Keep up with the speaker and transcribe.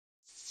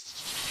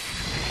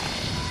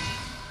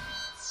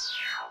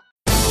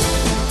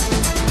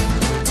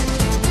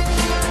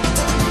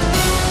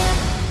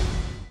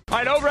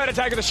right, over at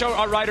Attack of the Show,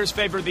 our writers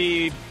favor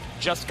the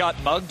just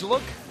got mugged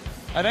look,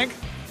 I think.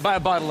 By a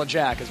bottle of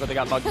Jack is what they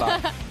got mugged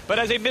by. But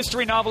as a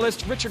mystery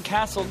novelist, Richard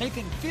Castle,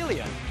 Nathan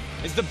Fillion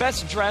is the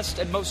best dressed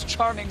and most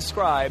charming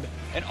scribe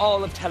in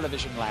all of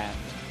television land.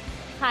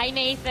 Hi,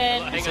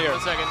 Nathan. Hang on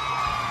 1 second.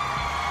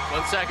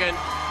 1 second.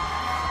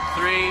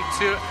 3,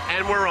 2,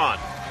 and we're on.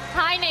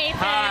 Hi, Nathan.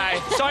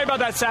 Hi. Sorry about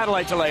that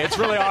satellite delay. It's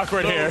really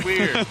awkward so here.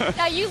 Weird.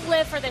 Now, you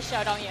live for this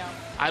show, don't you?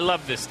 I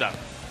love this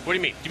stuff. What do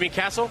you mean? Do you mean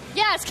Castle?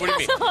 Yes, What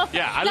Castle. do you mean?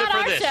 Yeah, I live Not for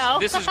our this. show.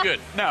 This is good.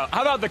 No,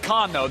 how about the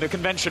con, though, the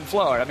convention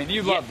floor? I mean,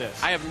 you love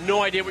this. I have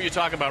no idea what you're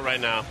talking about right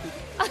now.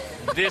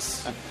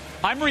 This...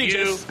 I'm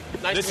Regis.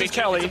 Nice this to meet is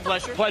Kelly. You. It's a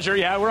pleasure. Pleasure,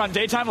 yeah. We're on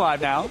Daytime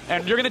Live now,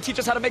 and you're going to teach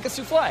us how to make a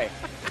souffle.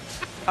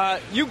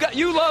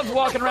 You love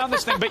walking around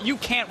this thing, but you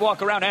can't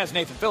walk around as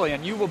Nathan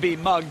Fillion. You will be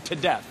mugged to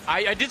death.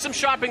 I did some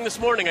shopping this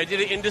morning. I did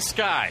it in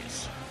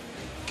disguise.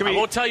 I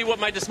won't tell you what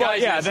my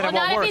disguise is. Then it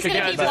won't work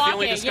again. That's the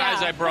only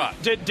disguise I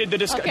brought.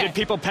 Did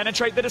people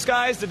penetrate the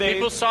disguise? Did they?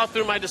 People saw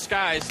through my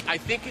disguise. I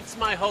think it's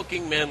my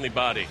hulking, manly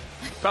body.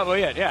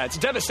 Probably it. Yeah, it's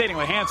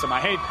devastatingly handsome. I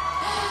hate.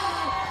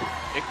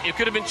 It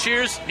could have been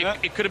cheers.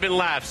 It could have been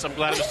laughs. I'm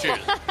glad it was cheers.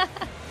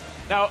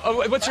 Now,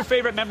 what's your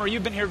favorite memory?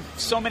 You've been here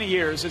so many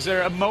years. Is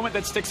there a moment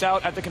that sticks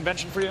out at the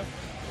convention for you?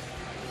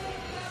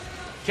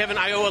 Kevin,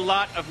 I owe a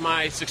lot of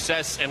my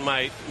success and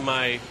my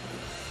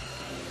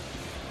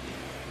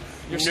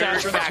Your nerd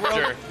stature in this factor,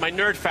 world? my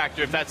nerd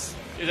factor, if that's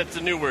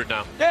a new word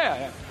now.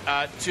 Yeah.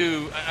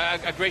 To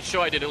a great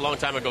show I did a long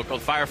time ago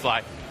called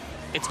Firefly.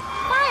 It's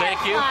Firefly.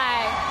 Thank you.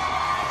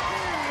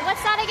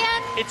 What's that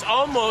again? It's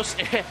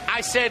almost.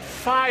 I said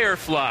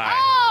Firefly.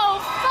 Oh,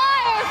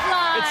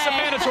 Firefly. It's a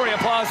mandatory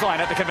applause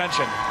line at the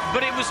convention.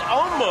 But it was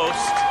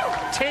almost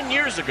 10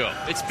 years ago.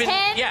 It's been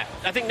 10? Yeah.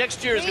 I think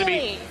next year is going to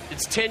Really? be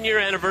its 10-year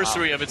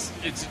anniversary of its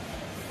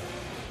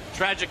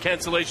tragic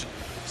cancellation.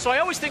 So I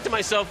always think to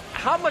myself,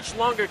 how much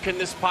longer can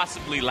this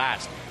possibly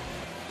last?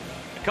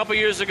 A couple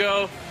years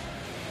ago,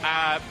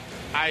 I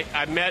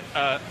met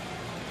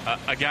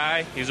a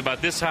guy. He was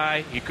about this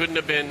high. He couldn't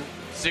have been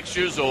 6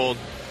 years old,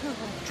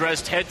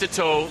 dressed head to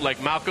toe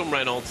like Malcolm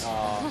Reynolds.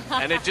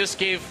 And it just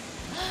gave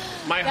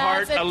my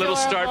heart a little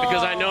start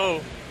because I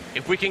know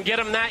if we can get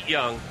him that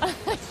young,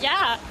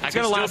 yeah, I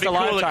can still be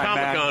cool at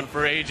Comic-Con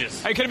for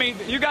ages. Are you kidding me?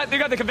 You got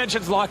the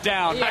conventions locked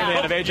down by the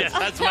end of ages.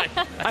 Yes, that's my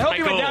I hope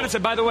you went down and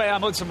said, by the way,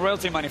 I'm owed some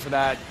royalty money for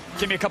that.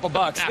 Give me a couple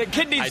bucks. The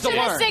kid needs to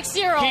learn. To the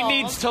 6-year-old. He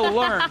needs to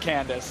learn,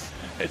 Candace.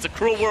 It's a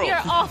cruel world. You're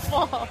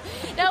awful.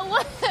 Now,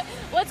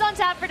 what's on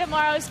tap for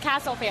tomorrow's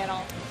Castle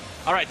panel?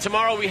 All right,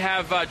 tomorrow we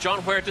have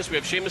John Huertas, we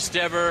have Seamus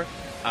Dever,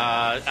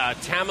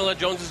 Tamala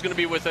Jones is going to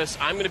be with us.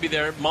 I'm going to be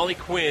there, Molly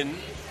Quinn.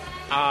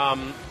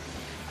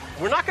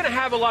 We're not going to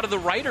have a lot of the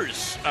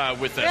writers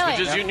with us, Really? which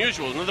is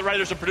unusual. None of the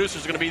writers or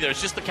producers are going to be there.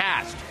 It's just the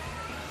cast.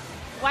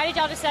 Why did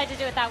y'all decide to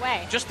do it that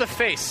way? Just the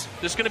face.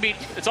 There's going to be.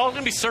 It's all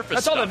going to be surface.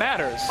 That's stuff. all that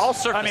matters. All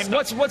surface. I mean,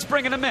 stuff. what's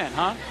bringing them in,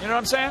 huh? You know what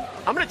I'm saying?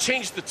 I'm going to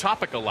change the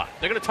topic a lot.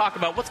 They're going to talk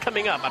about what's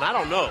coming up, and I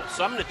don't know.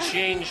 So I'm going to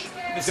change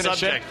the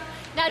subject.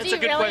 Now, That's do you a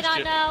good really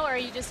question. not know, or are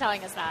you just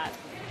telling us that?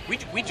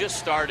 We just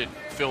started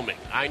filming.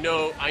 I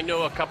know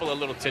a couple of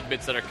little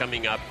tidbits that are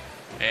coming up,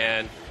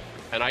 and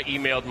I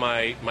emailed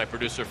my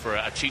producer for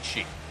a cheat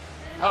sheet.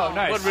 Oh,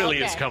 nice. What really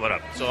is coming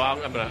up? So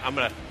I'm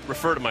gonna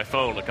refer to my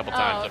phone a couple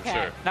times. okay. I'm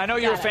sure. Now, I know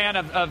you're a fan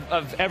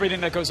of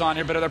everything that goes on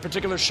here, but are there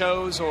particular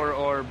shows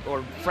or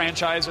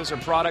franchises or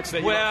products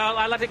that you Well,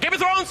 I like it. Game of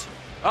Thrones.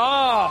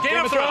 Oh,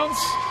 Game of Thrones.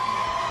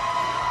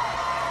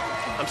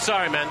 I'm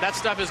sorry, man. That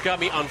stuff has got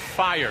me on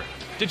fire.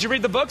 Did you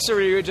read the books,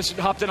 or you just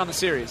hopped in on the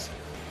series?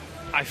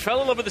 I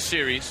fell in love with the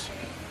series,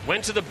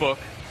 went to the book,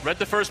 read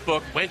the first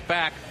book, went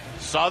back,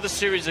 saw the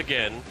series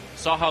again,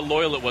 saw how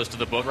loyal it was to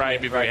the book,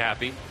 made me very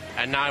happy.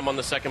 And now I'm on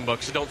the second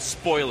book, so don't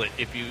spoil it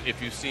if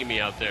you see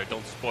me out there.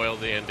 Don't spoil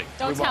the ending.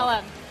 Don't tell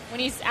him when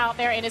he's out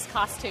there in his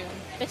costume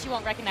that you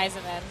won't recognize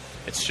him in.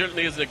 It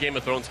certainly isn't a Game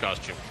of Thrones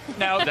costume.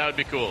 Now that would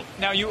be cool.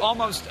 Now you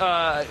almost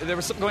there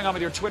was something going on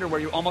with your Twitter where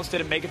you almost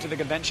didn't make it to the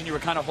convention. You were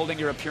kind of holding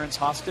your appearance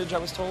hostage, I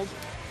was told.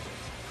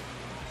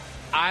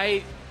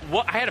 I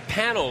had a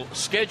panel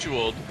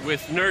scheduled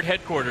with Nerd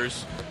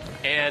Headquarters,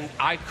 and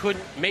I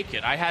couldn't make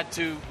it. I had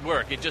to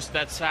work.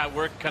 That's how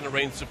work kind of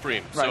reigns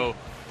supreme. Right. So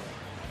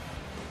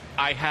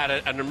I had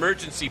an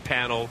emergency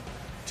panel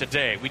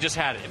today. We just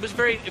had it. It was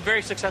very,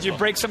 very successful. You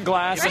break some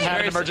glass and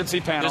had an emergency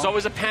panel. There's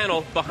always a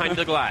panel behind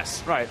the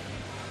glass. Right.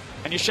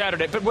 And you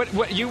shattered it. But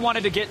what you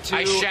wanted to get to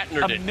I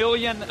shattered it.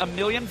 a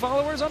million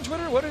followers on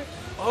Twitter? What?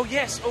 Oh,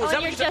 yes. Oh, is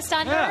that you're what just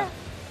under? Yeah.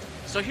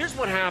 So here's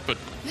what happened.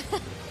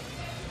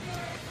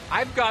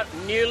 I've got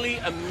nearly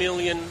 1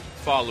 million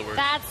followers.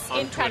 That's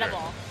on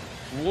incredible.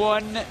 Twitter.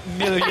 1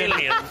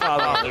 million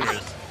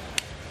followers.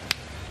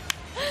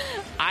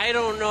 I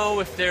don't know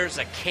if there's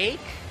a cake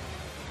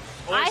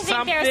or I think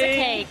something. there's a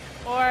cake,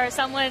 or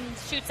someone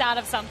shoots out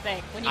of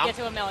something when you get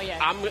to 1 million.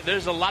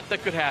 There's a lot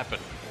that could happen.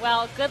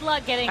 Well, good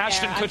luck getting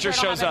Ashton there. I'm Kutcher sure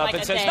it'll shows happen up like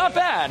and a says, day. "Not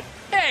bad.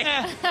 Hey,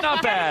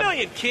 Not bad. $1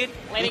 million, kid.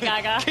 Lady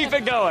Gaga. Keep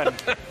it going.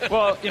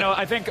 Well,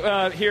 I think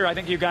I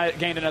think you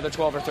gained another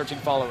 12 or 13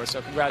 followers, so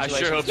I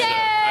congratulations. sure hope so. Yay!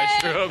 I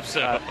sure hope so.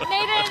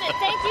 Nathan,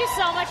 thank you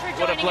so much for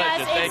What a joining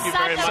pleasure. us. Thank It's you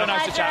such very a much. So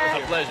nice to chat with pleasure.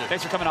 you. Pleasure.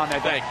 Thanks for coming on,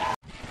 Nathan. Thank you.